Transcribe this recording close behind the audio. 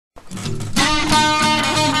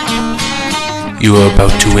You are about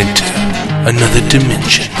to enter another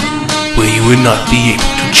dimension where you will not be able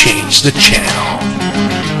to change the channel.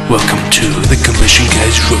 Welcome to the Combustion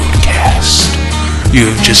Guys Roadcast. You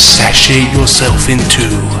have just sashayed yourself into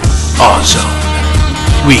our zone.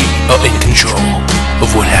 We are in control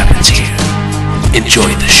of what happens here. Enjoy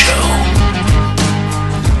the show.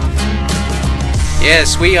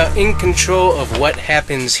 Yes, we are in control of what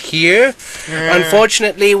happens here.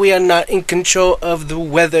 Unfortunately, we are not in control of the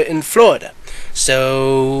weather in Florida.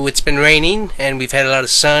 So, it's been raining, and we've had a lot of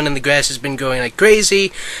sun, and the grass has been growing like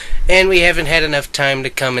crazy, and we haven't had enough time to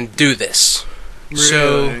come and do this. Really?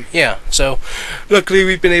 So, yeah. So, luckily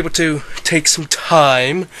we've been able to take some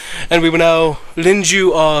time, and we will now lend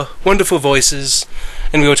you our wonderful voices,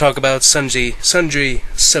 and we will talk about sundry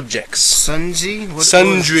subjects. Sundry? What?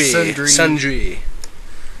 Sundry.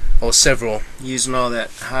 Or several. Using all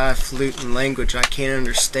that highfalutin language, I can't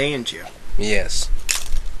understand you. Yes.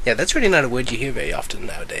 Yeah, that's really not a word you hear very often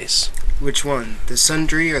nowadays. Which one? The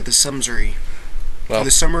sundry or the sumsry? Well, the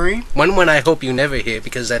summary? One I hope you never hear,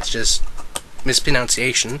 because that's just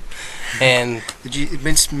mispronunciation. And did you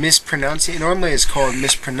mispronunciate? Normally it's called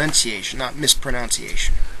mispronunciation, not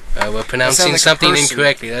mispronunciation. We're pronouncing like something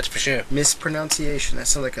incorrectly, that's for sure. Mispronunciation. That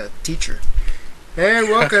sounds like a teacher. And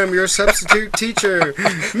welcome, your substitute teacher,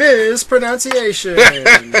 mispronunciation.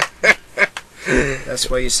 That's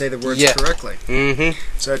why you say the words correctly. Mm-hmm.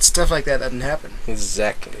 So it's stuff like that doesn't happen.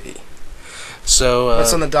 Exactly. So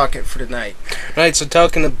what's on the docket for tonight? Right, so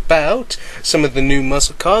talking about some of the new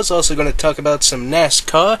muscle cars, also going to talk about some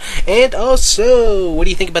NASCAR, and also, what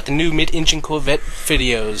do you think about the new mid-engine Corvette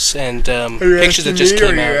videos and pictures that just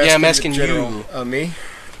came out? Yeah, I'm asking you. Me?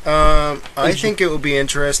 I think it will be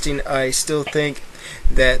interesting. I still think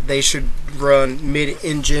that they should run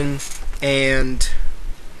mid-engine and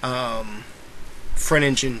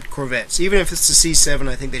front-engine Corvettes. Even if it's the C7,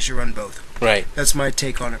 I think they should run both. Right. That's my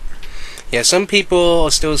take on it. Yeah, some people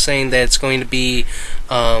are still saying that it's going to be,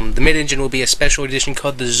 the mid-engine will be a special edition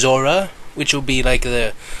called the Zora, which will be like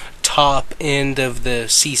the top end of the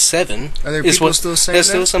C7. Are there people still saying that? There's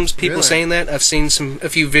still some people saying that. I've seen a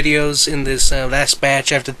few videos in this last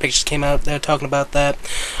batch after the pictures came out. They're talking about that.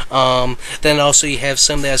 Then also you have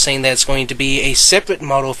some that are saying that it's going to be a separate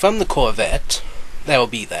model from the Corvette. That will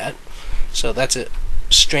be that. So that's a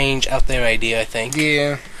strange out there idea, I think.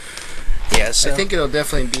 Yeah. Yeah. So I think it'll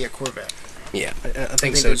definitely be a Corvette. Yeah, I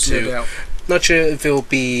think so too. No doubt. Not sure if it'll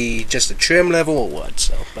be just a trim level or what.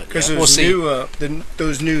 So, but yeah, we'll see.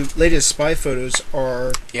 Those new latest spy photos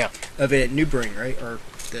are of it at Nürburgring, right, or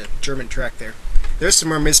the German track there. There's some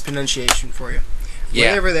more mispronunciation for you.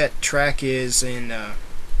 Yeah. Whatever that track is in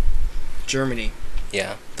Germany.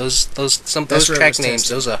 Yeah, those track names,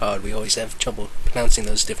 those are hard. We always have trouble pronouncing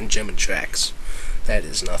those different German tracks. That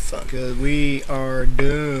is not fun. Because we are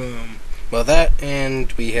dumb. Well, that, and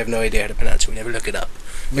we have no idea how to pronounce it. We never look it up.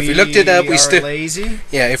 If we looked it up, we still lazy.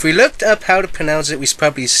 Yeah, if we looked up how to pronounce it, we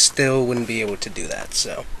probably still wouldn't be able to do that.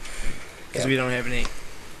 So, because we don't have any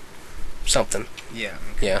something. Yeah.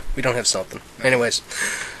 Okay. Yeah, we don't have something. Okay. Anyways,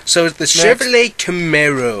 so the Chevrolet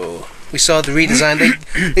Camaro. We saw the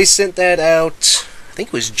redesign. They sent that out. I think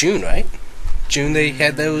it was June, right? June they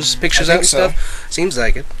had those pictures out and stuff. Seems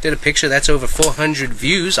like it. Did a picture that's over 400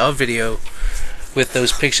 views. Our video with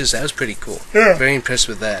those pictures, that was pretty cool. Yeah. Very impressed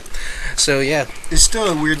with that. So yeah, it's still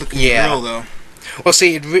a weird looking grill though. Well,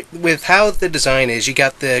 see, with how the design is, you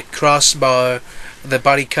got the crossbar, the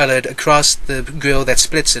body colored across the grill that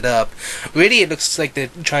splits it up. Really, it looks like they're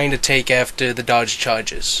trying to take after the Dodge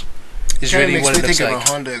Chargers. Is really what it looks like. Makes me think of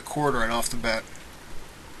a Honda Accord right off the bat.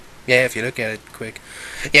 Yeah, if you look at it quick.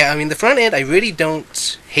 Yeah, I mean, the front end, I really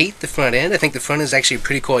don't hate the front end. I think the front is actually a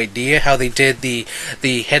pretty cool idea, how they did the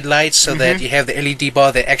headlights so that you have the LED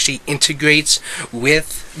bar that actually integrates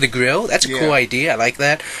with the grill. That's a cool idea. I like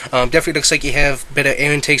that. Definitely looks like you have better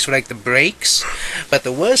air intakes for, like, the brakes. But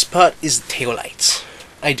the worst part is the taillights.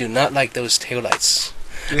 I do not like those taillights.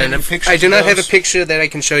 I do not have a picture that I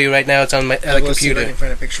can show you right now. It's on my computer. See if I can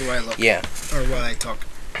find a picture while I look. Yeah. Or while I talk.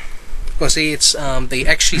 Well, see, it's they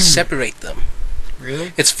actually separate them.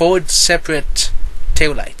 Really? It's 4 separate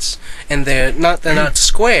taillights, and they're not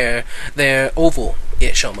square. They're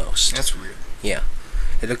oval-ish almost. That's weird. Yeah,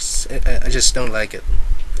 it looks. I just don't like it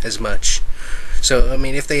as much. So I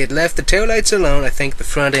mean, if they had left the taillights alone, I think the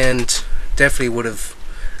front end definitely would have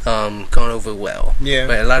gone over well. Yeah.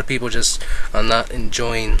 But a lot of people just are not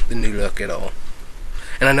enjoying the new look at all.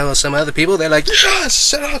 And I know some other people, they're like,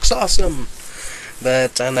 yes, it looks awesome.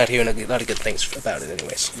 But I'm not hearing a lot of good things about it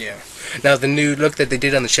anyways. Yeah. Now, the new look that they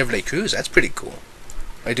did on the Chevrolet Cruze, that's pretty cool.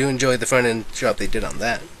 I do enjoy the front end job they did on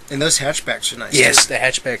that. And those hatchbacks are nice. Yes, the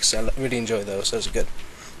hatchbacks, I really enjoy those. Those are good.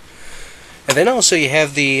 And then also you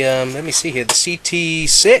have the let me see here, the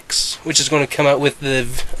CT6, which is going to come out with the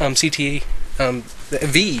the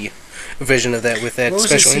V version of that with that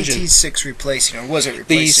special engine. What was the CT6 replacing, or was it The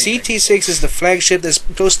replacing? CT6 is the flagship. There's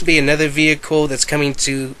supposed to be another vehicle that's coming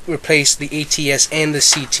to replace the ATS and the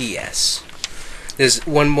CTS. There's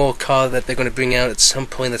one more car that they're going to bring out at some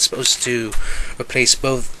point that's supposed to replace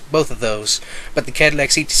both of those. But the Cadillac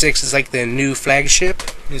CT6 is like their new flagship.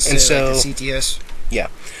 Is and it so like the CTS? yeah.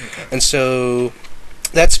 Okay. And so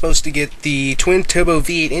that's supposed to get the twin-turbo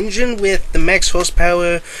V8 engine with the max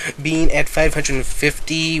horsepower being at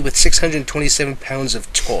 550 with 627 pounds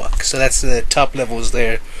of torque. So that's the top levels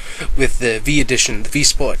there with the V edition, the V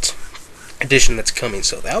Sport edition that's coming.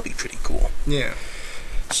 So that'll be pretty cool. Yeah.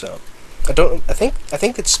 So I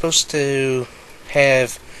think it's supposed to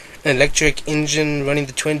have an electric engine running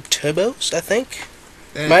the twin turbos. I think.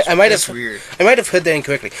 I might have heard that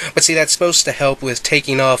incorrectly. But see, that's supposed to help with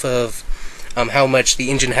taking off of how much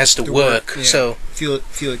the engine has to work. Yeah. So fuel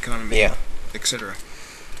economy, yeah, etc.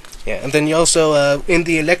 Yeah, and then you also in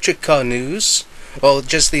the electric car news, well,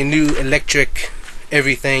 just the new electric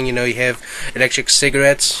everything. You know, you have electric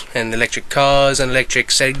cigarettes and electric cars and electric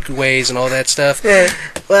segways and all that stuff. Yeah.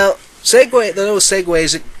 Well, the little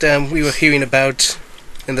segways that we were hearing about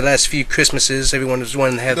in the last few Christmases, everyone was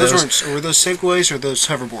wanting to have those. Were those segways or those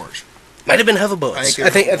hoverboards? Might have been hoverboards. I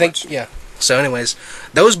think yeah. So anyways,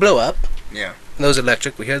 those blow up. Yeah. Those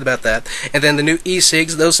electric, we heard about that. And then the new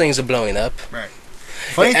e-cigs, those things are blowing up. Right.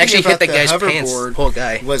 It actually hit that guy's pants. Poor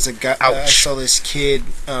guy. Was a guy. Ouch. I saw this kid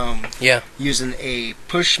yeah, using a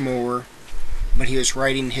push mower, but he was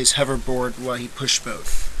riding his hoverboard while he pushed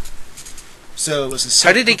both. So it was a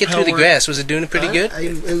how did he get through the grass? Was it doing it pretty good?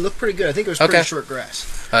 It looked pretty good. I think it was pretty short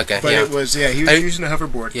grass. Okay, but yeah. it was, he was using a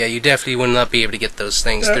hoverboard. Yeah, you definitely would not be able to get those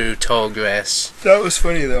things through tall grass. That was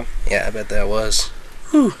funny, though. Yeah, I bet that was.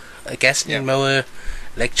 Whew. A gasoline mower,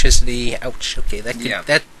 electricity, ouch. Okay,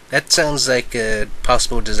 that sounds like a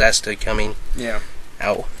possible disaster coming. Yeah.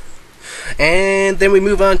 Ow. And then we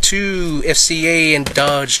move on to FCA and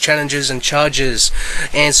Dodge challenges and charges.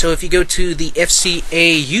 And so if you go to the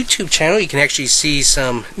FCA YouTube channel, you can actually see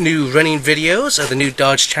some new running videos of the new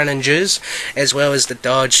Dodge Challengers as well as the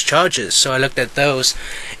Dodge Chargers. So I looked at those,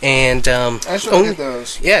 and I should look at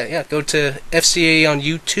those. Yeah. Go to FCA on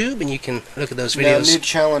YouTube and you can look at those videos. Now, new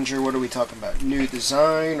Challenger, what are we talking about? New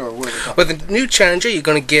design, or what are we talking about? Well, the new Challenger, you're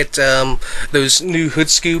going to get those new hood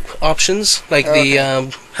scoop options, like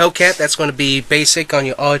the Hellcat. That's going to be basic on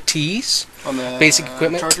your RTs, on the basic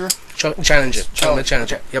equipment. Charger? Challenger.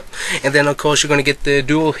 Okay. Yep. And then of course you're going to get the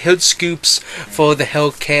dual hood scoops for the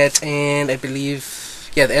Hellcat, and I believe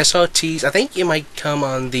the SRTs. I think it might come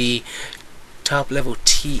on the top level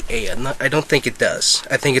TA. I don't think it does.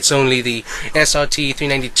 I think it's only the SRT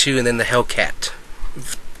 392 and then the Hellcat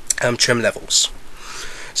trim levels.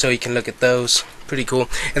 So you can look at those. Pretty cool.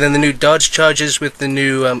 And then the new Dodge Chargers with the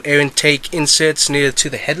new air intake inserts near to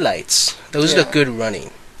the headlights. Those look good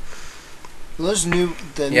running. Those new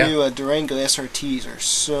Durango SRTs are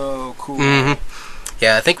so cool.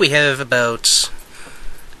 Yeah, I think we have about,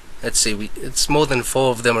 let's see, it's more than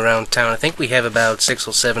 4 of them around town. I think we have about 6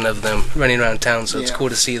 or 7 of them running around town, so it's cool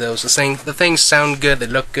to see those. The things sound good, they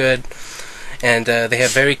look good, and they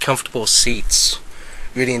have very comfortable seats.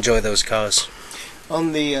 Really enjoy those cars.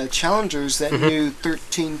 On the Challengers, that new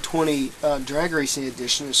 1320 drag racing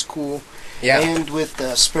edition is cool. Yeah. And with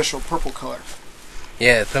the special purple color.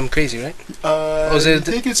 Yeah, I'm crazy, right? I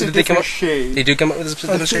think it's a different shade. They do come up with a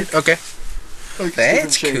different shade? Okay.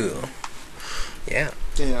 That's cool. Yeah.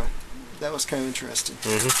 Yeah. That was kind of interesting.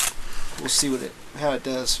 We'll see how it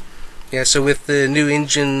does. Yeah, so with the new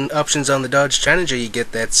engine options on the Dodge Challenger, you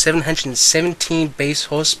get that 717 base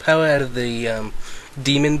horsepower out of the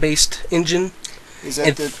Demon-based engine. Is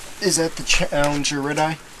that the Challenger Red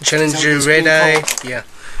Eye? Challenger Red Eye, yeah.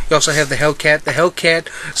 You also have the Hellcat. The Hellcat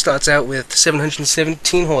starts out with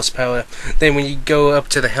 717 horsepower. Then when you go up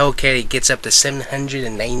to the Hellcat, it gets up to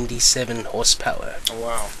 797 horsepower. Oh,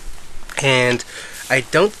 wow. And I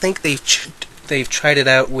don't think they've tried it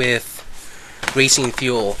out with racing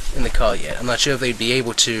fuel in the car yet. I'm not sure if they'd be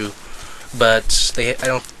able to, but they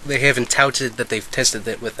haven't touted that they've tested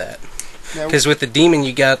it with that. Because with the Demon,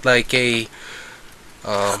 you got like a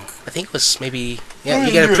I think it was maybe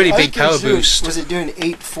you got a pretty big power boost. Was it doing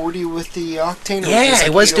 840 with the octane? Yeah,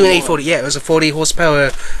 it was doing 840. Yeah, it was a 40 horsepower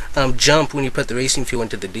jump when you put the racing fuel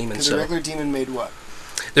into the Demon. So the regular Demon made what?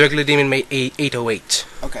 The regular Demon made 808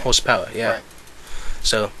 horsepower. Yeah. Right.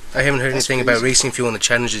 So I haven't heard anything about racing fuel in the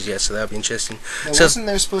Challengers yet, so that'll be interesting. Now, wasn't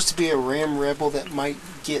there supposed to be a Ram Rebel that might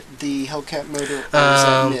get the Hellcat motor? Or is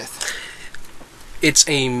that a myth? It's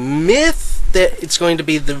a myth. that it's going to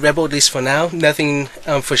be the Rebel, at least for now. Nothing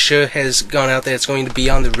for sure has gone out there. It's going to be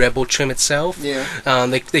on the Rebel trim itself. Yeah.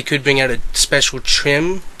 They could bring out a special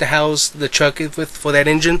trim to house the truck with for that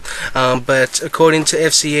engine. But according to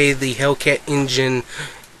FCA, the Hellcat engine,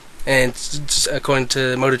 and according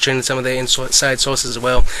to Motor Trend and some of their inside sources as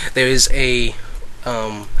well, there is a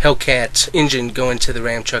Hellcat engine going to the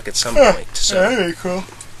Ram truck at some point. So that's very cool.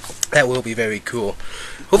 that will be very cool.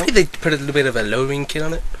 Hopefully they put a little bit of a lowering kit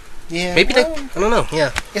on it. Yeah. Maybe I don't know.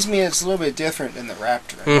 Yeah. I mean, it's a little bit different than the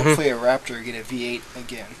Raptor. Hopefully a Raptor will get a V8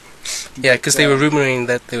 again. Yeah, because they were rumoring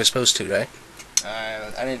that they were supposed to, right?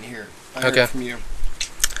 I didn't hear. I heard from you.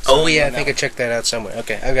 So I think I checked that out somewhere.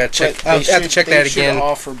 Okay, I've got to check. I'll have to check that again. They should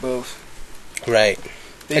offer both. Right.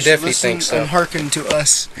 They I should definitely listen think so. and hearken to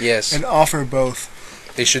us. Yes. And offer both.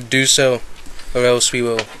 They should do so, or else we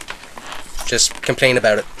will just complain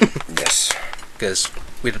about it. Yes. Because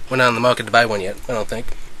we're not on the market to buy one yet. I don't think.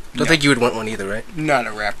 Don't think you would want one either, right? Not a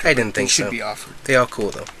Raptor. I didn't think so. so. Should be offered. They are cool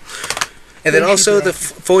though. And then also the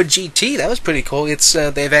Ford GT, that was pretty cool. It's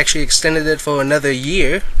they've actually extended it for another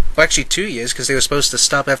year, well actually 2 years, because they were supposed to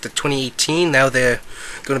stop after 2018. Now they're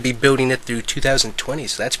going to be building it through 2020,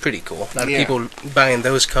 so that's pretty cool. A lot of people buying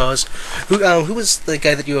those cars. Who was the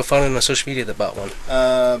guy that you were following on social media that bought one?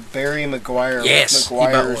 Barry McGuire. Yes,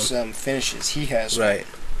 McGuire's finishes. He has right.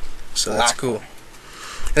 So that's cool.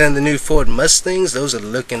 And then the new Ford Mustangs, those are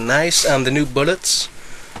looking nice. The new Bullets.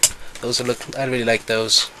 Those are I really like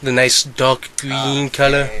those. The nice dark green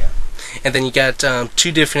color. Yeah. And then you got 2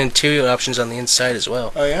 different interior options on the inside as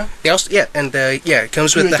well. Oh yeah? They also it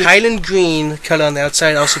comes with the Highland green color on the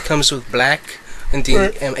outside. Also comes with black and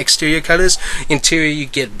the exterior colors. Interior you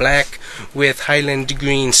get black with Highland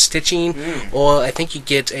green stitching, or I think you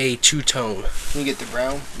get a 2-tone. You get the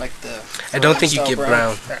brown, like the. I don't think you get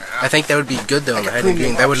brown. I think that would be good though on the Highland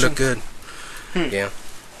green. That would look good. Yeah.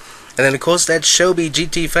 And then of course that Shelby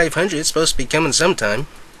GT500 is supposed to be coming sometime.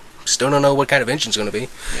 Still don't know what kind of engine it's going to be.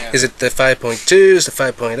 Yeah. Is it the 5.2? Is it the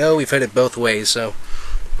 5.0? We've heard it both ways, so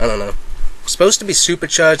I don't know. It's supposed to be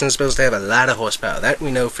supercharged and it's supposed to have a lot of horsepower. That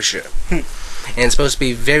we know for sure. And it's supposed to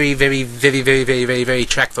be very, very, very, very, very, very, very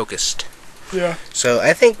track focused. Yeah. So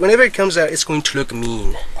I think whenever it comes out, it's going to look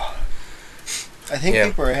mean. I think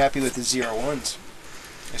people are happy with the 01s.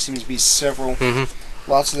 There seems to be several.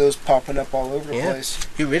 Lots of those popping up all over the place.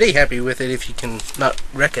 You're really happy with it if you can not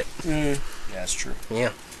wreck it. Yeah, that's true.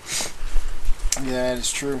 Yeah. Yeah, that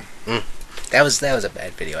is true. That was a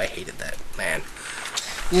bad video. I hated that, man.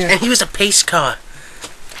 Yeah. And he was a pace car.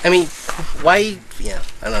 I mean, why? Yeah,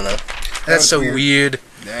 I don't know. That's so weird.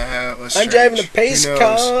 Yeah, I'm driving a pace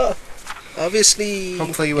car. Obviously.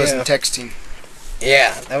 Hopefully he wasn't texting.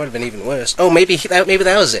 Yeah, that would have been even worse. Oh, maybe that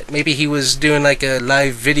was it. Maybe he was doing like a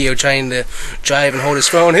live video trying to drive and hold his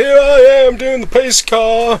phone. Here I am doing the pace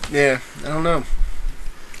car. Yeah, I don't know.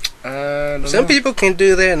 Some people can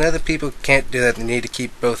do that and other people can't do that. They need to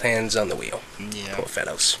keep both hands on the wheel. Yeah. Poor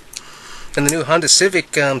fellows. And the new Honda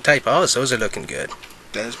Civic Type R's, those are looking good.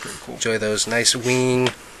 That is pretty cool. Enjoy those. Nice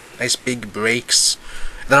wing, nice big brakes.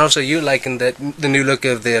 Then also you liking the new look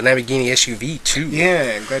of the Lamborghini SUV too.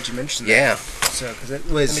 Yeah, I'm glad you mentioned that. Yeah. So, because it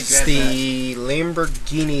was the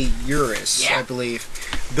Lamborghini Urus, I believe,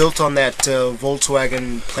 built on that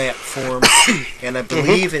Volkswagen platform, and I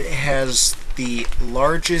believe it has the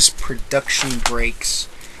largest production brakes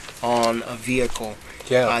on a vehicle.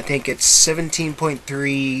 Yeah. I think it's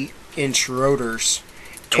 17.3 inch rotors.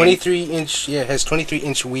 23 inch, it has 23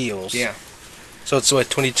 inch wheels. Yeah. So it's what,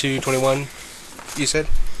 22, 21, you said?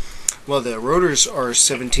 Well, the rotors are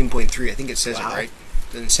 17.3. I think it says it right.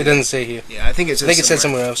 It doesn't say here. Yeah, I think it says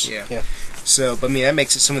somewhere else. Yeah. So, but I mean, that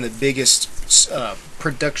makes it some of the biggest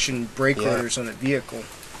production brake rotors on a vehicle.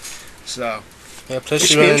 So, yeah,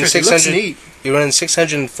 plus you're running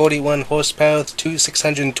 641 horsepower to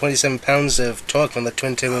 627 pounds of torque on the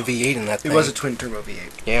twin turbo V8 in that thing. It was a twin turbo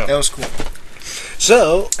V8. Yeah. That was cool.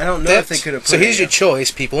 So, I don't know if they could have put so here's your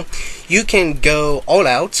choice, people. You can go all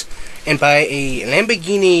out and buy a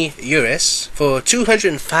Lamborghini Urus for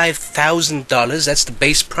 $205,000. That's the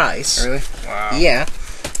base price. Really? Wow. Yeah.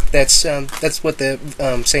 That's what they're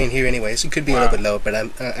saying here, anyways. It could be a little bit lower, but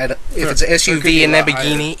if it's an SUV and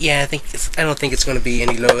Lamborghini, I don't think it's going to be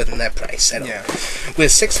any lower than that price.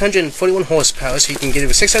 With 641 horsepower, so you can get it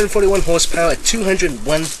with 641 horsepower at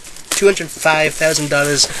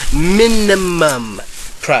 $205,000 minimum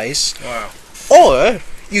price. Wow. Or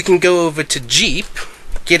you can go over to Jeep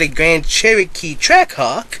get a Grand Cherokee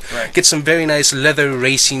Trackhawk. Right. Get some very nice leather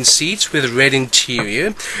racing seats with red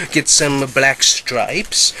interior. Get some black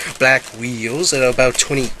stripes, black wheels that are about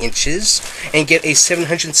 20 inches, and get a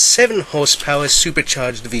 707 horsepower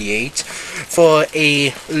supercharged V8 for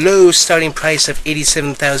a low starting price of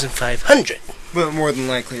 $87,500. But more than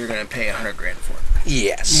likely, you're going to pay $100,000 for it.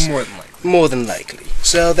 Yes. More than likely. More than likely.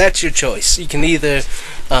 So that's your choice. You can either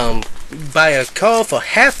buy a car for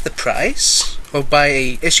half the price, or buy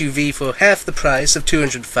a SUV for half the price of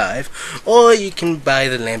 $205,000, or you can buy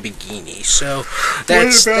the Lamborghini. So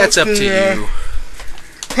that's up to you.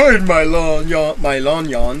 Pardon my long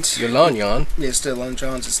yawns. Your lawn yawn. It's still long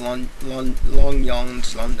yawns. It's long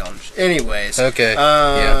yawns. Anyways. Okay.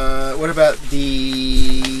 What about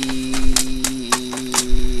the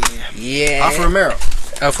Alfa Romeo?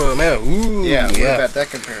 Alfa Romeo. Ooh, yeah. What about that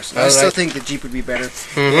comparison? I still think the Jeep would be better.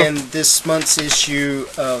 Mm-hmm. And this month's issue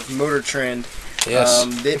of Motor Trend. Yes.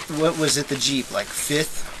 What was it? The Jeep, like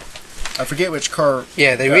 5th? I forget which car.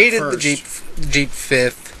 Yeah, they rated first. the Jeep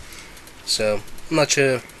 5th. So I'm not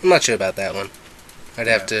sure about that one. I'd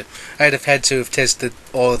have had to have tested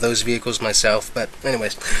all of those vehicles myself. But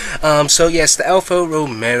anyways, so yes, the Alfa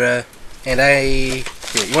Romeo, and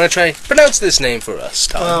you want to try pronounce this name for us,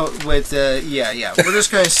 Tom? Well, we're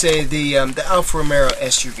just going to say the Alfa Romeo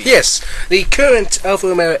SUV. Yes, the current Alfa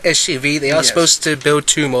Romeo SUV. They are supposed to build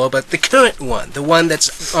 2 more, but the current one, the one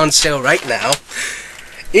that's on sale right now,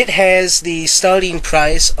 it has the starting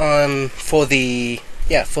price for the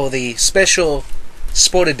special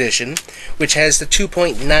Sport Edition, which has the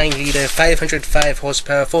 2.9 liter, 505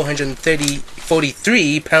 horsepower,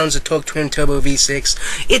 43 pounds of torque twin turbo V6.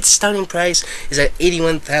 Its starting price is at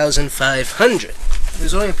 $81,500.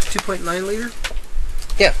 There's only a 2.9 liter?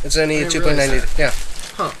 Yeah, it's only a 2.9 liter. Yeah.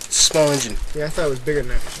 Huh. It's a small engine. Yeah, I thought it was bigger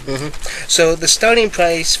than that. Mm-hmm. So the starting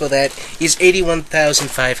price for that is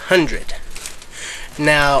 $81,500.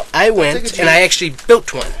 Now, I went and I actually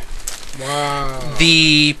built one. Wow.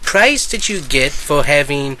 The price that you get for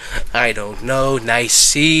having, I don't know, nice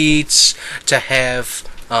seats, to have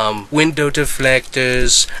window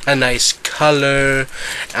deflectors, a nice color,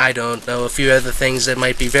 I don't know, a few other things that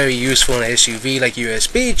might be very useful in an SUV, like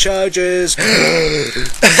USB chargers.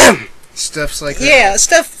 Stuffs like that. Yeah,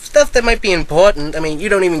 stuff that might be important. I mean, you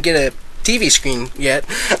don't even get a TV screen yet,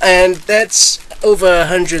 and that's over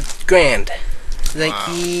 $100,000. Like,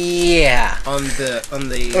 wow. Yeah. On the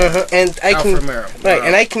and I Alfa can Romeo. right, Wow.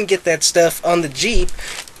 and I can get that stuff on the Jeep,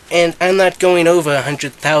 and I'm not going over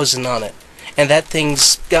 100,000 on it. And that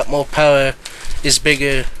thing's got more power, is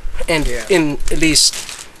bigger, and in at least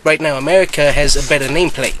right now, America has a better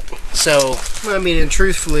nameplate. So, well, I mean, and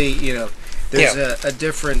truthfully, there's a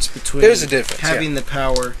difference between having the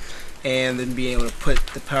power and then being able to put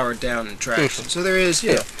the power down in traction. So there is,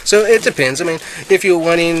 So it depends. I mean, if you're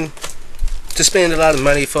wanting to spend a lot of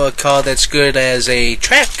money for a car that's good as a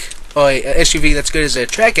track, or a SUV that's good as a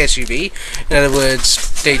track SUV, in other words,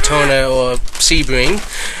 Daytona or Sebring,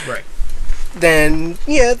 right? Then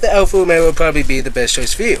the Alfa Romeo will probably be the best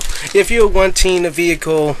choice for you. If you're wanting a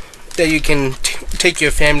vehicle that you can take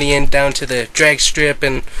your family in down to the drag strip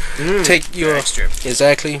and take your drag strip.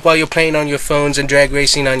 Exactly, while you're playing on your phones and drag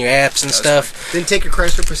racing on your apps and stuff. Then take a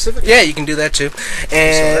Chrysler Pacifica. Yeah, you can do that too.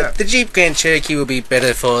 And the Jeep Grand Cherokee will be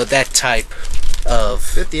better for that type of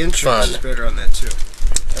Bet the insurance fun. is better on that too.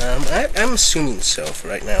 I'm assuming so for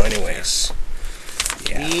right now, anyways.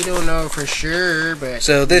 Yeah. We don't know for sure, but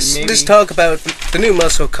so this talk about the new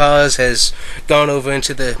muscle cars has gone over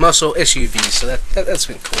into the muscle SUV, so that's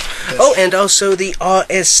been cool. And also the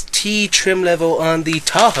RST trim level on the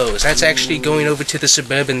Tahoes. That's actually going over to the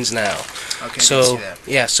Suburbans now. Okay, so I can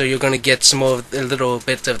see that. So you're going to get some more, a little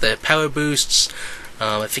bit of the power boosts.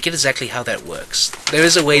 I forget exactly how that works. There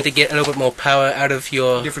is a way to get a little bit more power out of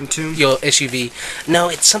your different tune. Your SUV. No,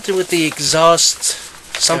 it's something with the exhaust.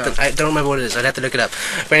 Something. I don't remember what it is. I'd have to look it up.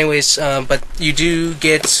 But anyways, but you do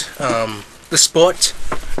get the Sport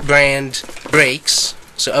brand brakes.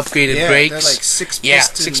 So upgraded brakes. They're like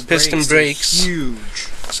six-piston brakes. Huge.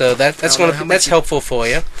 So that's helpful for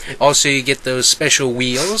you. Also, you get those special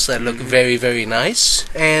wheels that look very, very nice,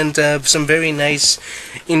 and some very nice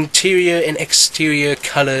interior and exterior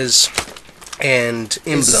colors and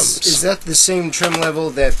emblems. Is that the same trim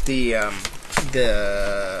level that the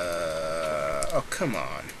oh, come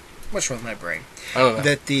on, what's wrong with my brain? I don't know.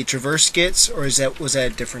 That the Traverse gets, or was that a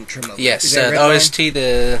different trim level? Yes, the RST,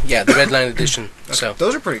 the Redline edition. Okay. So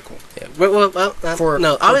those are pretty cool. Yeah. Well, for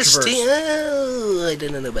RST. Traverse. Oh, I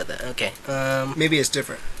didn't know about that. Okay. Maybe it's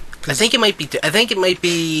different. I think it might be. I think it might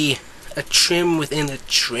be a trim within a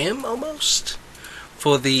trim almost.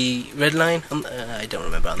 for the red line. I don't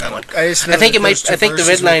remember on that one. I think it might. I think the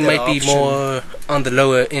red line might be more on the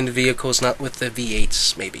lower end vehicles, not with the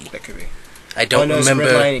V8s. Maybe That could be. I don't remember.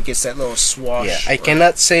 Red line, it gets that little swash. Yeah, I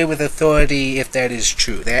cannot say with authority if that is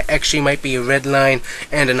true. There actually might be a red line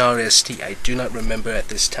and an RST. I do not remember at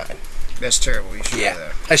this time. That's terrible. You should know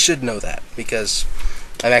that. I should know that because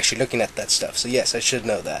I'm actually looking at that stuff. So yes, I should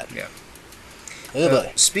know that. Yeah. Oh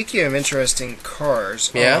boy. Speaking of interesting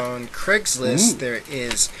cars, Yeah? on Craigslist there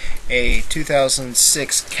is a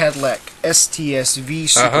 2006 Cadillac STSV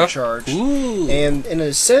Supercharged. Ooh. And in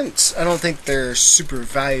a sense, I don't think they're super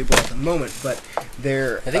valuable at the moment, but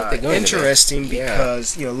they're, I think they're going interesting to be. Yeah.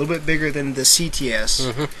 because, a little bit bigger than the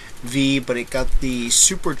CTS V, but it got the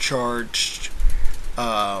supercharged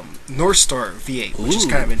North Star V8, which is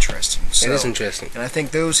kind of interesting. So, it is interesting. and I think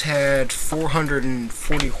those had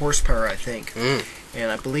 440 horsepower, I think.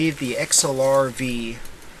 And I believe the XLR V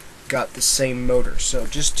got the same motor. So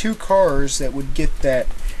just two cars that would get that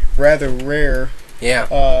rather rare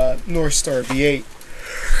North Star V8.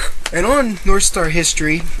 And on North Star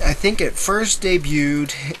history, I think it first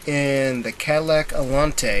debuted in the Cadillac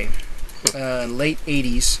Alante late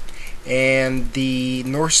 80s. And the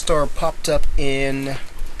North Star popped up in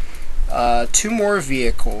two more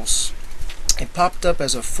vehicles. It popped up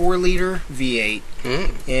as a 4-liter V8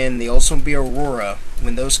 in the Oldsmobile Aurora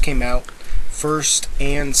when those came out, first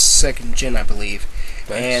and second gen, I believe.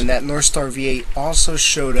 Nice. And that North Star V8 also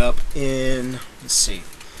showed up in, let's see,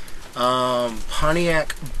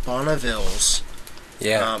 Pontiac Bonnevilles.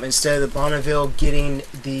 Yeah. Instead of the Bonneville getting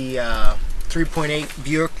the 3.8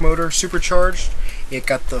 Buick motor supercharged, it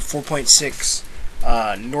got the 4.6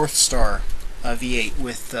 North Star V8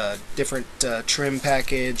 with different trim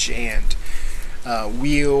package and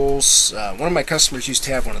wheels. One of my customers used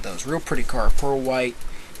to have one of those. Real pretty car, pearl white,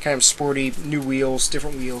 kind of sporty, new wheels,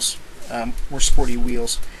 different wheels, more sporty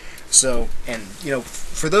wheels. So, and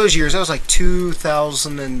for those years, that was like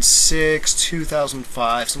 2006,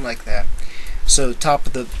 2005, something like that. So, top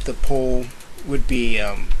of the pole would be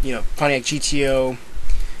Pontiac GTO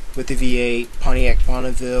with the V8, Pontiac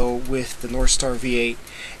Bonneville with the North Star V8,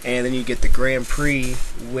 and then you get the Grand Prix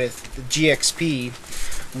with the GXP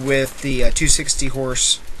with the 260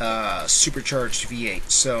 horse supercharged V8.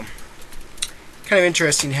 So kind of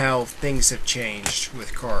interesting how things have changed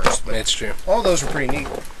with cars. But that's true. All those were pretty neat.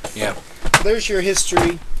 Yeah. There's your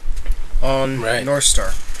history on North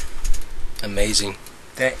Star. Amazing.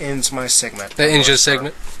 That ends my segment. That ends your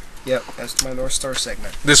segment? Yep, that's my North Star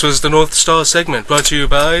segment. This was the North Star segment brought to you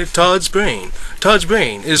by Todd's Brain. Todd's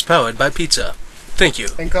Brain is powered by pizza. Thank you.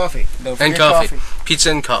 And coffee. Don't forget and coffee.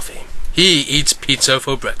 Pizza and coffee. He eats pizza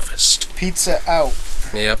for breakfast. Pizza out.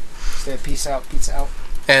 Yep. Instead, peace out, pizza out.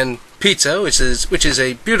 And pizza, which is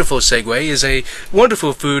a beautiful segue, is a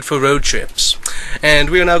wonderful food for road trips.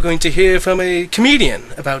 And we are now going to hear from a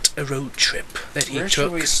comedian about a road trip that he took. Where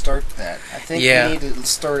should we start that? I think we need to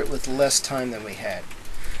start it with less time than we had.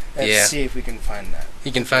 Let's see if we can find that.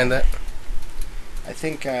 You can find that? I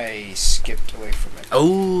think I skipped away from it.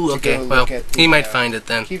 Oh, okay. Well, he might find it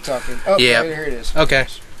then. Keep talking. Oh, yeah. Here it is. Okay.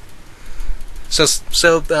 So,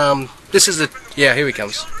 this is the... Yeah, here he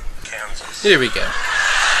comes. Kansas. Here we go.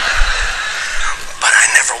 But I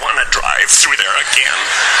never want to drive through there again.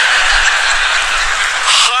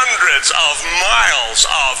 Hundreds of miles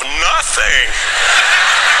of nothing.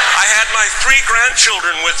 I had my 3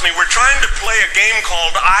 grandchildren with me. We're trying to play a game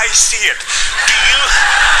called I See It. Do you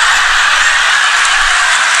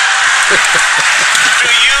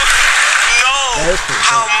know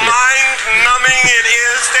how mind-numbing it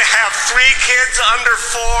is to have 3 kids under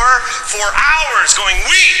 4 for hours going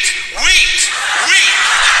wheat, wheat, wheat.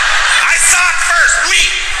 I saw it first.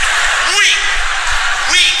 Wheat, wheat,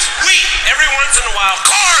 wheat, wheat. Every once in a while,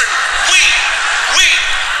 corn, wheat, wheat.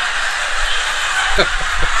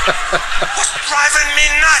 What's driving me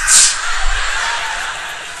nuts?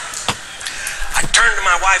 I turned to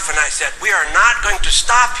my wife and I said, we are not going to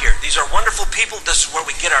stop here. These are wonderful people. This is where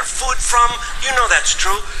we get our food from. You know that's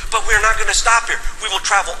true. But we're not going to stop here. We will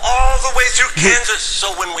travel all the way through Kansas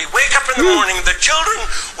so when we wake up in the morning, the children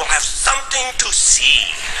will have something to see.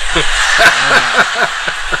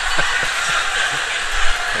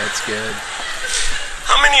 That's good.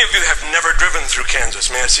 How many of you have never driven through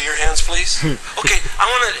Kansas? May I see your hands, please? Okay,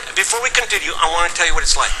 before we continue, I want to tell you what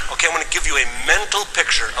it's like. Okay, I'm going to give you a mental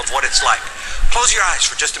picture of what it's like. Close your eyes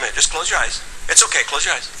for just a minute. Just close your eyes. It's okay, close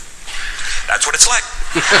your eyes. That's what it's like.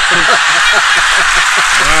 Wow,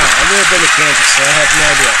 I've never been to Kansas, so I have no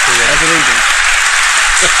idea. I believe you.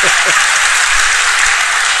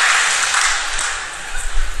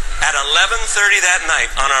 At 11:30 that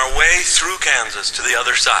night, on our way through Kansas to the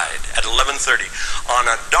other side, at 11:30, on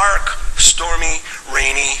a dark, stormy,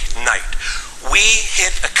 rainy night, we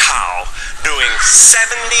hit a cow doing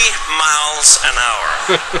 70 miles an hour.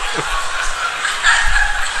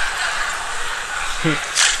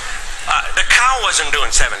 The cow wasn't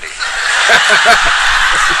doing 70.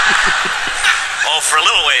 Oh, for a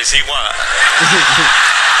little ways he was.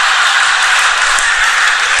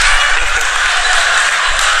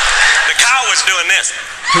 The cow was doing this.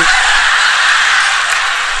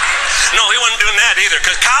 No, he wasn't doing that either,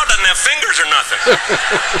 because cow doesn't have fingers or nothing.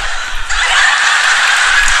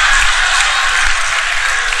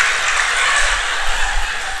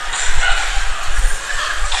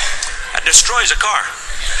 That destroys a car.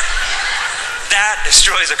 That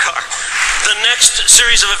destroys a car. The next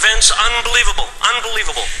series of events, unbelievable,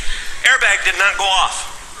 unbelievable. Airbag did not go off.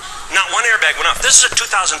 Not one airbag went off. This is a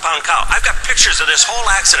 2,000-pound cow. I've got pictures of this whole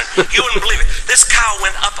accident. You wouldn't believe it. This cow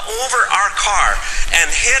went up over our car and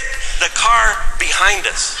hit the car behind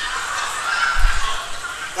us.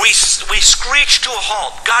 We screeched to a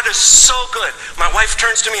halt. God is so good. My wife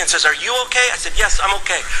turns to me and says, "Are you okay?" I said, "Yes, I'm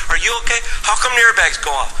okay." "Are you okay? How come the airbags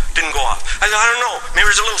didn't go off?" I said, "I don't know. Maybe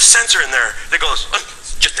there's a little sensor in there that goes,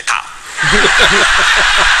 it's just a cow."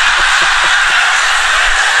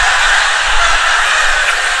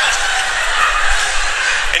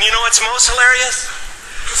 And you know what's most hilarious?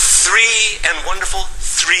 3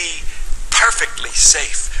 perfectly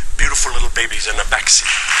safe, beautiful little babies in the backseat.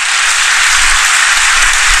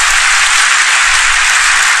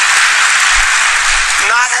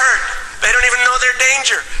 Not hurt. They don't even know their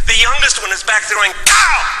danger. The youngest one is back there going,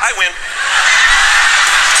 "Cow!" I win.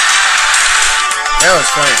 That was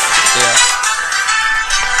funny. Yeah.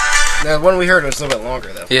 Now, the one we heard was a little bit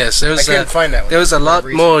longer, though. Yes, there was. I couldn't find that one. There was a lot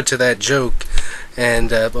more to that joke,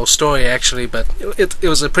 and well, story actually, but it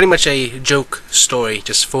was pretty much a joke story,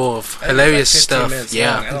 just full of hilarious stuff.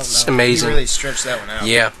 Yeah, it's amazing. You really stretched that one out.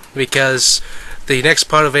 Yeah, because the next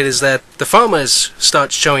part of it is that the farmers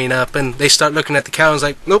start showing up, and they start looking at the cows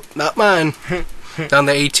like, "Nope, not mine." Down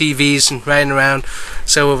the ATVs and riding around,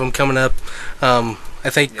 several of them coming up. I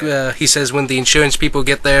think he says when the insurance people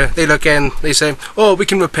get there, they look in, they say, "Oh, we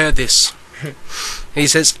can repair this." And he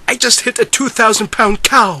says, "I just hit a 2,000-pound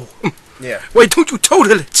cow. Yeah. Why don't you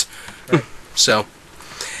total it?" Right. So,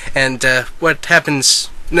 and what happens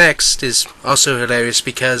next is also hilarious,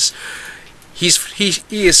 because he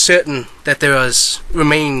is certain that there is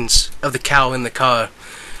remains of the cow in the car,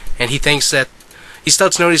 and he thinks that he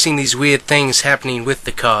starts noticing these weird things happening with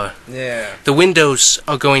the car. Yeah. The windows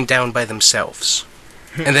are going down by themselves,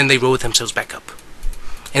 and then they roll themselves back up,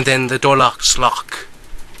 and then the door locks lock,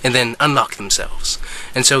 and then unlock themselves,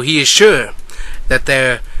 and so he is sure that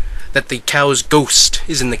the cow's ghost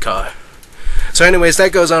is in the car. So, anyways,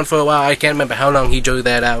 that goes on for a while. I can't remember how long he drew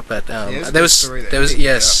that out, but there was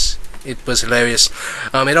yes. It was hilarious.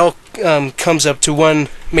 It all comes up to one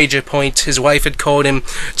major point. His wife had called him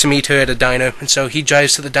to meet her at a diner, and so he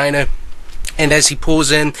drives to the diner, and as he pulls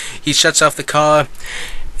in, he shuts off the car,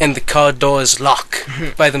 and the car doors lock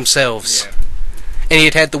by themselves. Yeah. And he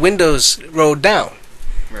had the windows rolled down,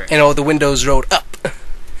 Right. and all the windows rolled up.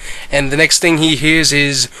 And the next thing he hears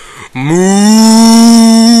is, "Moo!"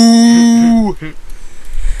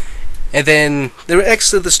 And then the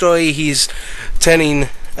rest of the story, he's telling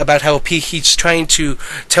about how he's trying to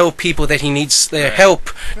tell people that he needs their help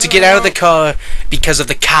to get out of the car because of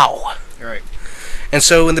the cow. Right. And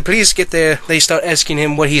so when the police get there, they start asking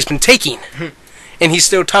him what he's been taking. And he's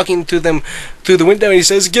still talking to them through the window, and he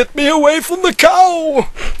says, "Get me away from the cow!"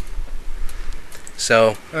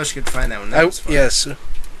 So, I wish you could find that one. That was fun. yes,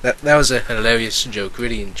 that was a hilarious joke.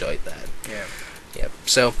 Really enjoyed that. Yeah. Yep.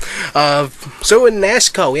 So in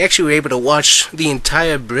NASCAR, we actually were able to watch the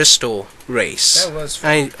entire Bristol race. That was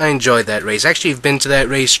fun. I enjoyed that race. Actually, I've been to that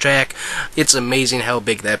racetrack. It's amazing how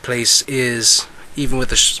big that place is, even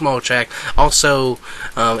with a small track. Also,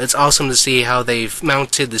 it's awesome to see how they've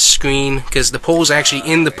mounted the screen, because the pole's actually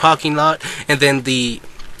in the parking lot, and then the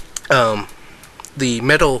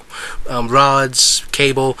metal rods,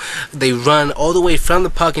 cable, they run all the way from the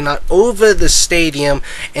parking lot over the stadium,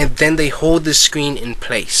 and then they hold the screen in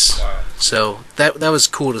place. Wow. So that was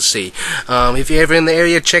cool to see. If you're ever in the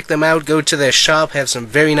area, check them out. Go to their shop. Have some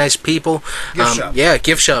very nice people. Gift shop. Yeah,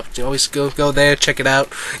 gift shop. You always go there, check it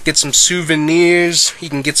out. Get some souvenirs. You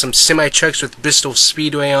can get some semi trucks with Bristol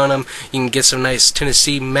Speedway on them. You can get some nice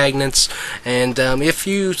Tennessee magnets. And if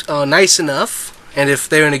you are nice enough, and if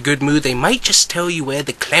they're in a good mood, they might just tell you where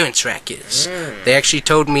the clearance rack is. They actually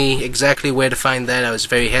told me exactly where to find that. I was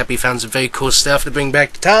very happy. Found some very cool stuff to bring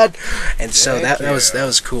back to Todd, and so that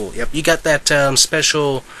was cool. Yep, you got that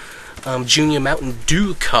special Junior Mountain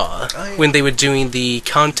Dew car when they were doing the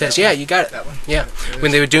contest. Yeah, you got it. That one. Yeah,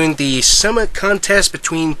 when they were doing the summer contest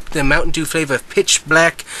between the Mountain Dew flavor of Pitch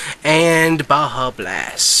Black and Baja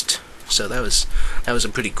Blast. So that was a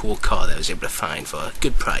pretty cool car that I was able to find for a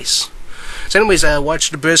good price. So anyways, I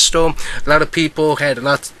watched the Bristol. A lot of people had a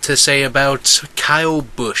lot to say about Kyle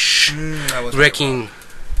Busch wrecking.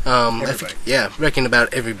 Wrecking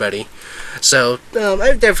about everybody. So I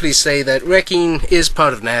would definitely say that wrecking is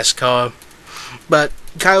part of NASCAR, but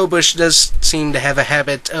Kyle Busch does seem to have a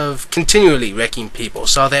habit of continually wrecking people.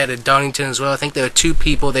 Saw that at Donington as well. I think there were 2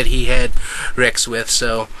 people that he had wrecks with,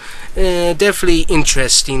 so definitely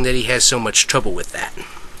interesting that he has so much trouble with that.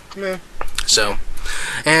 Yeah. So,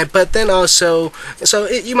 but then also,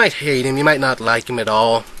 you might hate him, you might not like him at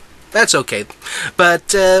all. That's okay.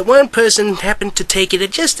 But one person happened to take it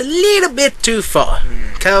just a little bit too far.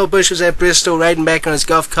 Kyle Busch was at Bristol riding back on his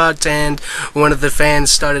golf cart, and one of the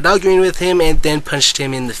fans started arguing with him and then punched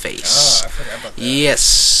him in the face. Oh, I forgot about that.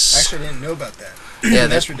 Yes. I actually didn't know about that. Yeah,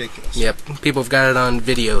 that's ridiculous. Yep. People have got it on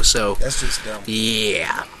video, so... That's just dumb.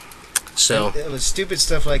 Yeah. So... With stupid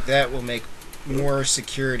stuff like that will make more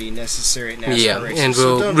security necessary at NASCAR races. And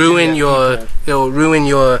so will ruin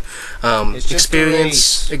your experience.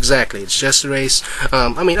 Just exactly, it's just a race.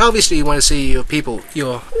 I mean, obviously you want to see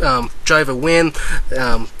your driver win.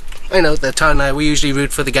 I know that Todd and I, we usually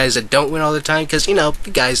root for the guys that don't win all the time, because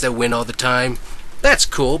the guys that win all the time, that's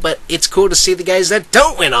cool. But it's cool to see the guys that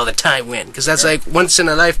don't win all the time win, because that's like once in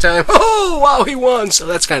a lifetime. Oh wow, he won! So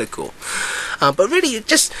that's kind of cool. But really,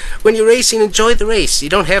 just when you're racing, enjoy the race. You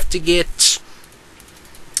don't have to get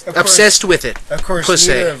obsessed with it. Of course,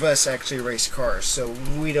 neither of us actually race cars, so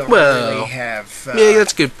we don't really have... yeah,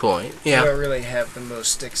 that's a good point. Yeah. We don't really have the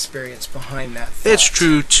most experience behind that thought. That's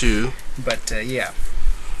true, too. But, yeah.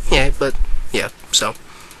 Yeah, but, yeah, so...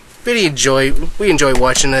 we enjoy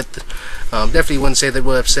watching it. Definitely wouldn't say that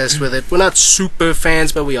we're obsessed with it. We're not super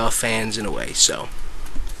fans, but we are fans in a way, so...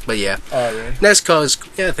 But yeah. Oh, really? NASCAR is...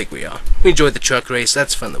 Yeah, I think we are. We enjoy the truck race.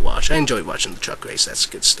 That's fun to watch. I enjoy watching the truck race. That's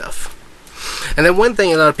good stuff. And then one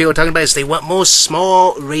thing a lot of people are talking about is they want more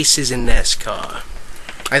small races in NASCAR.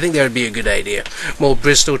 I think that would be a good idea. More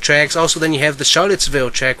Bristol tracks. Also, then you have the Charlottesville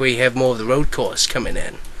track where you have more of the road course coming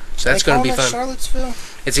in. So that's going to be fun. Charlottesville?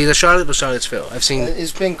 It's either Charlotte or Charlottesville. I've seen...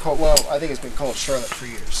 It's been called... Well, I think it's been called Charlotte for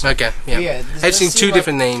years. Okay, yeah. I've seen 2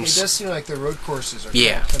 different names. It does seem like the road courses are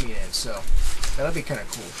coming in, so that'll be kind of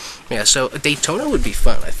cool. Yeah, so Daytona would be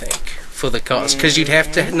fun, I think, for the cars, because you'd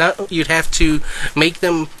have to make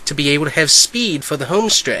them to be able to have speed for the home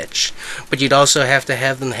stretch, but you'd also have to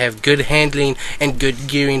have them have good handling and good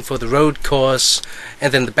gearing for the road course,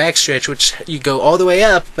 and then the backstretch, which you go all the way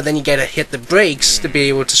up, but then you gotta hit the brakes to be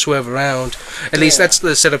able to swerve around. At least that's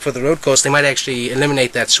the setup for the road course. They might actually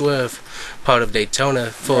eliminate that swerve part of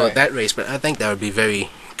Daytona for that race, but I think that would be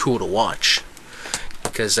very cool to watch.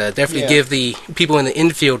 Because definitely give the people in the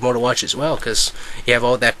infield more to watch as well, because you have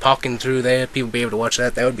all that parking through there, people be able to watch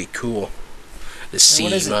that. That would be cool to see.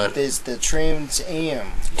 What is it? There's the Trans Am.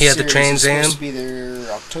 Yeah, the Trans Am. Supposed to be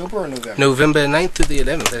there October or November? November 9th through the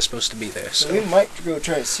 11th, they're supposed to be there. So we might go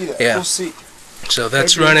try to see that. Yeah. We'll see. So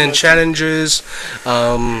that's running challenges.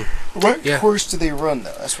 What course do they run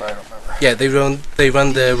though? That's what I don't remember. Yeah, they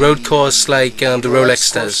run the road course like the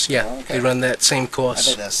Rolex does. Yeah, they run that same course.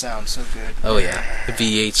 I bet that sounds so good. Oh yeah, the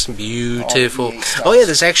V8's beautiful. Oh yeah,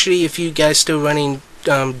 there's actually a few guys still running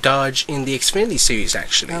Dodge in the Xfinity series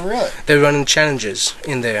actually. Oh really? They're running challenges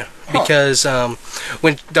in there because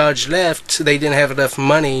when Dodge left, they didn't have enough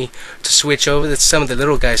money to switch over. Some of the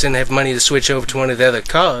little guys didn't have money to switch over to one of the other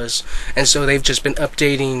cars, and so they've just been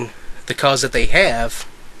updating the cars that they have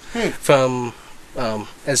from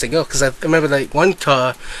as they go. Because I remember like one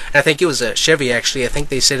car, and I think it was a Chevy actually. I think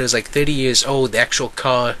they said it was like 30 years old, the actual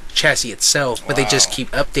car chassis itself, but they just keep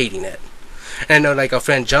updating it. And I know like our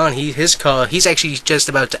friend John, his car, he's actually just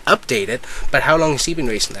about to update it, but how long has he been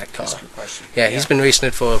racing that car? That's a good question. Yeah, he's been racing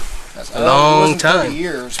it for a long time. 30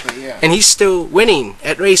 years, but yeah. And he's still winning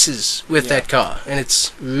at races with that car, and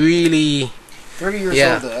it's really 30 years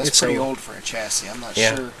old though. That's pretty old for a chassis. I'm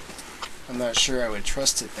not sure I would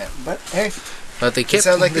trust it then. But hey, but they kept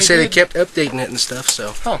they kept updating it and stuff,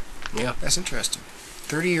 so yeah. That's interesting.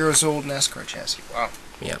 30 years old NASCAR chassis. Wow.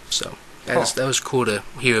 Yeah, so that was cool to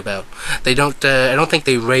hear about. They don't I don't think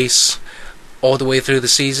they race all the way through the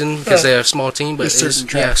season because they're a small team, but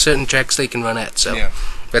certain tracks they can run at, so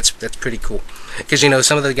that's pretty cool. Because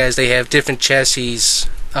some of the guys, they have different chassis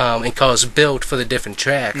and cars built for the different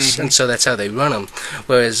tracks, and so that's how they run them.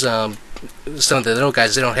 Whereas some of the little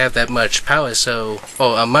guys, they don't have that much power,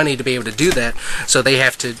 or money to be able to do that, so they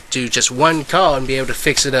have to do just one car and be able to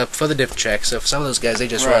fix it up for the different tracks. So for some of those guys, they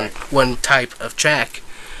just run one type of track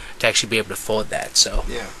to actually be able to afford that. So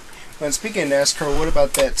yeah. Well, and speaking of NASCAR, what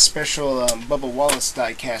about that special Bubba Wallace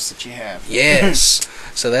diecast that you have? Yes.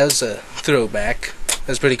 So that was a throwback.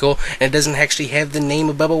 That's pretty cool. And it doesn't actually have the name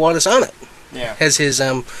of Bubba Wallace on it. Yeah. It has his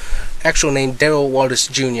actual name, Darrell Wallace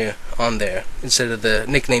Jr., on there instead of the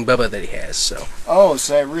nickname Bubba that he has. So. Oh,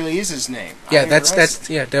 so that really is his name. Yeah, that's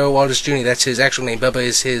Darrell Wallace Jr. That's his actual name. Bubba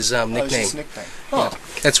is his nickname. Oh, it's his nickname. Yeah.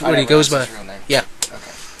 That's what he goes by. His real name. Yeah. Okay.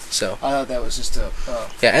 So. I thought that was just a.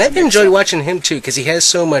 Yeah, and I've enjoyed watching him too because he has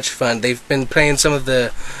so much fun. They've been playing some of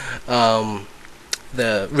the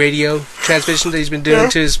radio transmission that he's been doing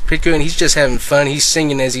to his pit crew, and he's just having fun. He's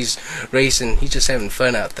singing as he's racing. He's just having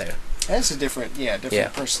fun out there. That's a different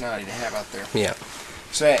personality to have out there. Yeah.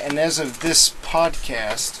 So, and as of this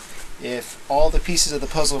podcast, if all the pieces of the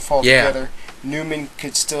puzzle fall together, Ryan Newman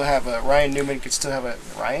could still have a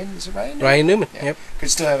Ryan? Is it Ryan? Ryan Newman. Yeah. Yep.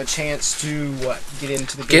 Could still have a chance to get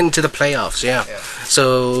into the playoffs. Yeah.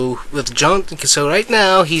 So with John, so right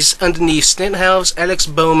now he's underneath Stenhouse, Alex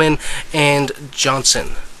Bowman, and Johnson.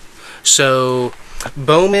 So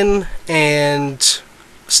Bowman and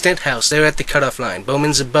Stenhouse, they're at the cutoff line.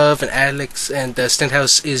 Bowman's above, and Alex and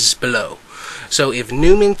Stenhouse is below. So if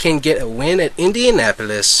Newman can get a win at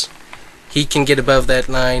Indianapolis, he can get above that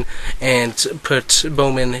line and put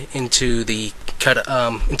Bowman into the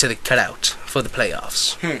cutout for the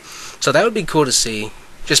playoffs. So that would be cool to see,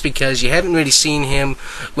 just because you haven't really seen him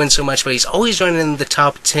win so much, but he's always running in the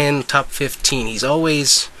top 10, top 15. He's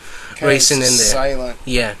always racing in there. Silent.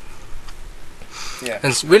 Yeah. Yeah.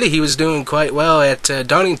 And really, he was doing quite well at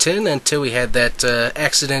Donington until we had that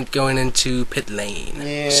accident going into pit lane.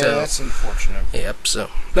 Yeah, so, that's unfortunate. Yep.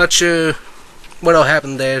 So not sure what'll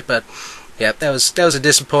happen there, but yeah, that was a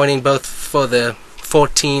disappointing both for the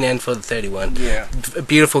 14 and for the 31. Yeah. A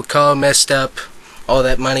beautiful car messed up, all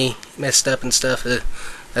that money messed up and stuff.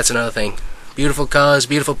 That's another thing. Beautiful cars,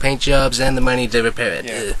 beautiful paint jobs, and the money to repair it.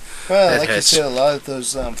 Yeah. Well, like hurts. you said, a lot of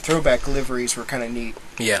those throwback liveries were kind of neat.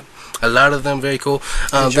 Yeah. A lot of them very cool.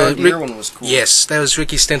 The John Deere one was cool. Yes, that was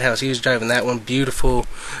Ricky Stenhouse. He was driving that one. Beautiful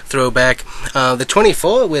throwback. The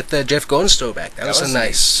 24 with Jeff Gordon's throwback. That was a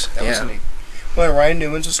nice. That was neat. Well, Ryan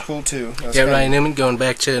Newman's was cool too. Yeah, Ryan Newman going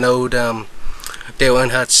back to an old Dale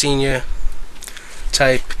Earnhardt Sr.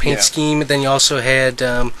 type paint scheme. Then you also had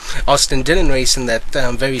Austin Dillon racing that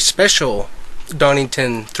very special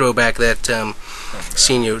Donington throwback that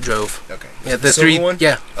Senior drove. Okay. Yeah, the three one?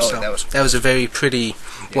 Yeah. Oh, so that was a very pretty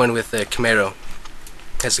one with the Camaro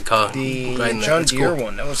as a car. The riding John that. Deere Cool.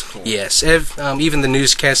 one, that was cool. Yes, even the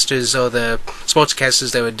newscasters or the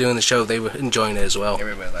sportscasters that were doing the show, they were enjoying it as well.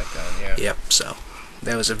 Everybody liked that one, yeah. Yep. So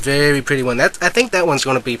that was a very pretty one. I think that one's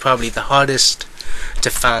going to be probably the hardest to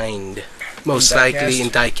find, most likely in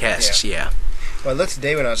diecasts. Yeah. Well, I looked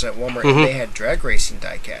today when I was at Walmart, and they had drag racing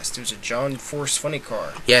diecast. It was a John Force funny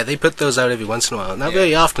car. Yeah, they put those out every once in a while. Not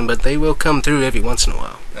very often, but they will come through every once in a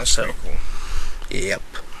while. That's pretty cool. Yep.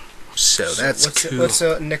 So that's cool. What's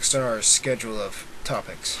next on our schedule of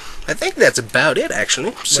topics? I think that's about it,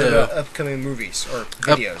 actually. So what about upcoming movies or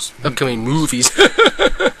videos? Upcoming movies.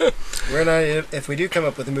 We're not. If we do come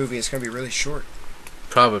up with a movie, it's going to be really short.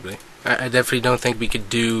 Probably. I definitely don't think we could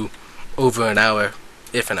do over an hour,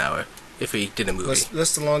 if we did a movie.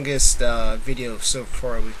 What's the longest video so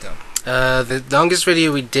far we've done? The longest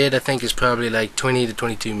video we did, I think, is probably like 20 to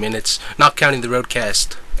 22 minutes, not counting the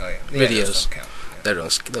Roadcast videos.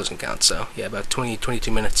 Those don't count. So yeah, about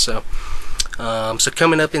 22 minutes. So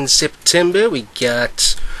coming up in September, we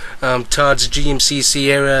got Todd's GMC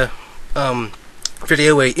Sierra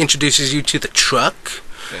video where he introduces you to the truck.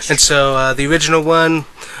 And so the original one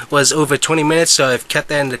was over 20 minutes, so I've cut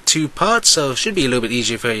that into 2 parts, so it should be a little bit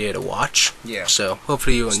easier for you to watch. Yeah. So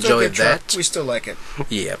hopefully you enjoyed that. Truck. We still like it.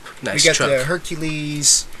 Yep. Nice truck. We got the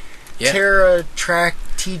Hercules Terra Track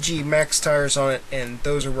TG Max tires on it, and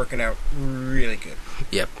those are working out really good.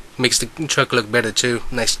 Yep. Makes the truck look better too.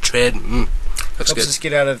 Nice tread. Looks good. Helps us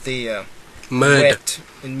get out of the mud. Wet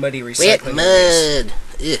and muddy recycling. Wet mud.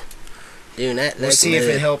 Yeah. Do not We'll see if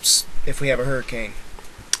it helps if we have a hurricane.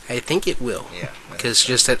 I think it will. Yeah. Because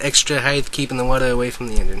just that extra height keeping the water away from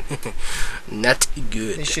the engine. Not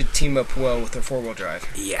good. They should team up well with their 4-wheel drive.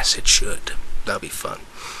 Yes, it should. That'll be fun.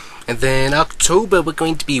 And then October, we're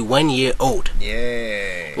going to be 1 year old.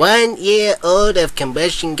 Yay. 1 year old of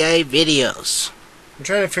Combustion Guy videos. I'm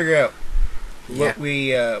trying to figure out what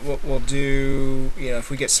we'll do, if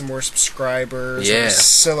we get some more subscribers. Yeah.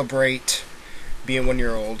 Celebrate being 1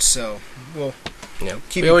 year old. So we'll Yep.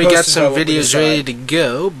 Keep We you already got posted some on what we videos ready to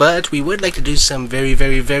go, but we would like to do some very,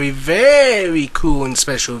 very, very, very cool and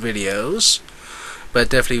special videos. But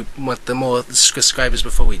definitely want the more subscribers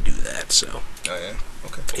before we do that. So. Oh yeah.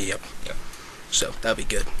 Okay. Yep. Yep. So that'll be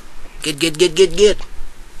good. Good.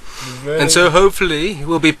 Very And so hopefully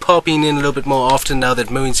we'll be popping in a little bit more often now that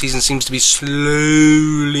mowing season seems to be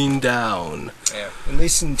slowing down. yeah. At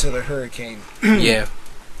least until the hurricane. Yeah.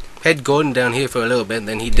 Had Gordon down here for a little bit, and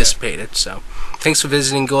then he dissipated. So thanks for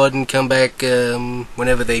visiting, Gordon. Come back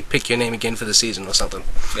whenever they pick your name again for the season or something.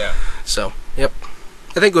 Yeah. So yep.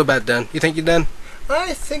 I think we're about done. You think you're done?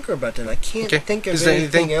 I think we're about done. I can't Okay. think of Is there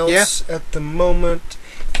anything anything- else at the moment.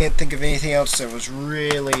 Can't think of anything else that was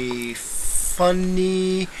really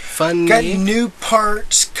funny. Got new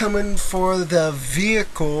parts coming for the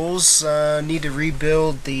vehicles. Need to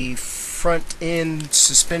rebuild the front end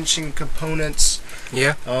suspension components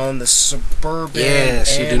Yeah. on the Suburban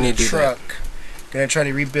Yes, you do and need the to do truck. Gonna try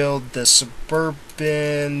to rebuild the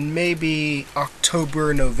Suburban maybe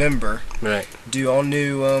October, November. Right. Do all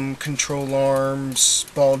new control arms,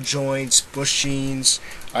 ball joints, bushings,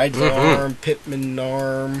 idler arm, pitman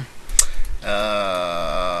arm.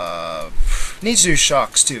 Needs new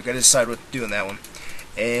shocks too. Got to decide what to do on that one.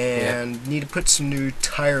 And need to put some new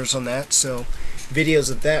tires on that. So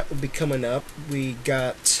videos of that will be coming up. We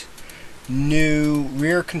got new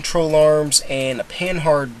rear control arms and a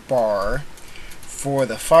panhard bar for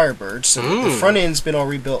the Firebird. So the front end's been all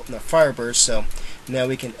rebuilt in the Firebird. So now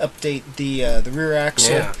we can update the rear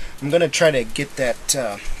axle. Yeah. I'm gonna try to get that.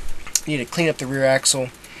 Need to clean up the rear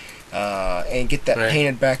axle and get that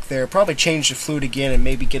painted back there. Probably change the fluid again and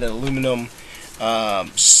maybe get an aluminum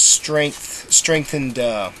strengthened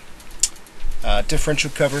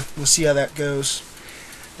differential cover. We'll see how that goes.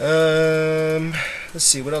 Let's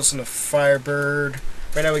see what else on the Firebird.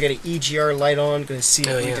 Right now we got an EGR light on. Gonna see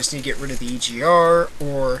if we just need to get rid of the EGR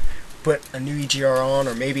or put a new EGR on,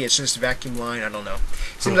 or maybe it's just a vacuum line. I don't know.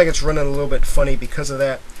 Seems like it's running a little bit funny because of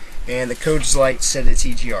that. And the codes light said it's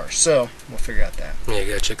EGR, so we'll figure out that. Yeah, you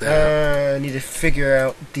gotta check that out. I need to figure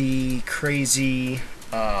out the crazy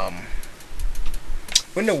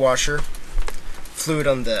window washer fluid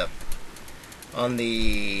on the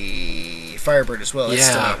Firebird as well. That's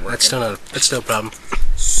still not working. That's still a problem.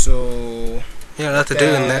 So Yeah, a lot to do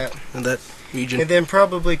in that region. And then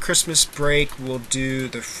probably Christmas break we'll do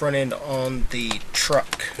the front end on the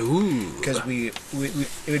truck. Ooh. Because it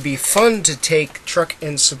would be fun to take truck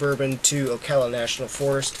and Suburban to Ocala National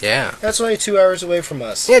Forest. Yeah. That's only 2 hours away from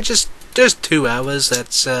us. Yeah, just 2 hours.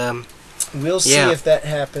 That's We'll see if that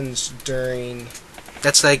happens during.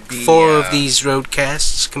 That's like 4 of these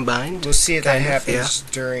roadcasts combined. We'll see if that happens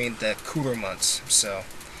during the cooler months. So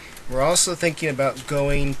we're also thinking about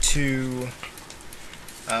going to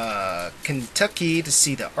Kentucky to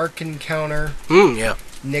see the Ark Encounter. Yeah.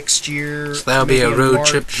 Next year. So that'll be a maybe in road March.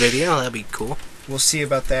 trip video. That'll be cool. We'll see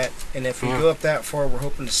about that. And if we go up that far, we're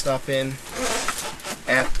hoping to stop in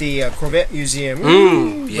at the Corvette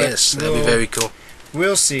Museum. Yes, that'll be very cool.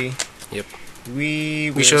 We'll see. Yep.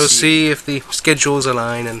 We shall see if the schedules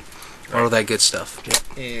align and all of that good stuff.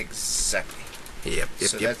 Yep. Exactly. Yep.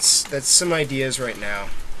 So that's some ideas right now.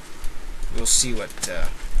 We'll see what.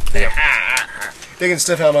 Digging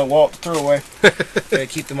stuff out of my wallet to throw away. Gotta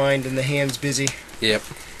keep the mind and the hands busy. Yep.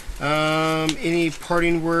 Any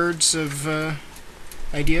parting words of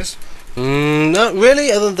ideas? Not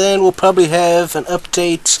really, other than we'll probably have an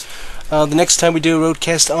update the next time we do a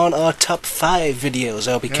roadcast on our top 5 videos.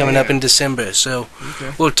 That'll be coming up in December, so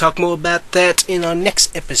we'll talk more about that in our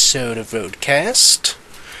next episode of Roadcast.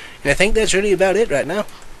 And I think that's really about it right now.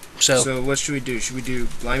 So what should we do? Should we do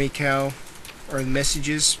Blimey Cow or the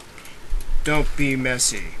messages? Don't be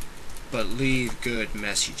messy, but leave good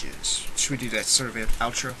messages. Should we do that sort of an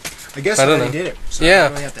outro? I guess I already did it, so I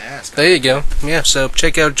don't really have to ask. There you go. Yeah, so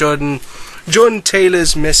check out Jordan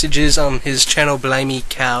Taylor's messages on his channel Blimey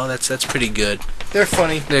Cow. That's pretty good. They're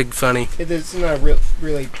funny. They're funny. It's not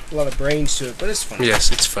really a lot of brains to it, but it's funny.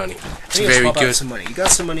 Yes, it's funny. It's I need to very swap good. Out some money. You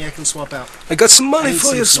got some money I can swap out? I got some money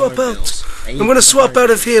for you to swap out. I'm gonna swap out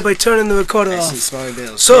of here by turning the recorder off. Smaller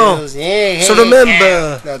bills. So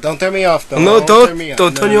remember. No, don't turn me off. No,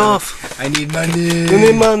 don't turn you off. I need money. You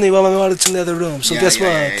need money while my wallet's in the other room. So guess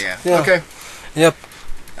what? Yeah. Okay. Yep.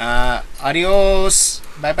 Adios.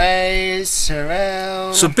 Bye bye.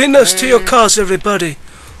 Farewell. So be nice to your cars, everybody.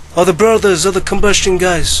 All the brothers, all the combustion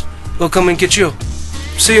guys will come and get you.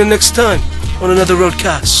 See you next time on another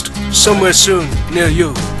roadcast. Somewhere soon, near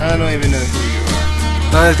you. I don't even know who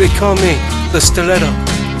you are. They call me the Stiletto.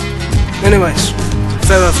 Anyways,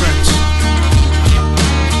 farewell, friends.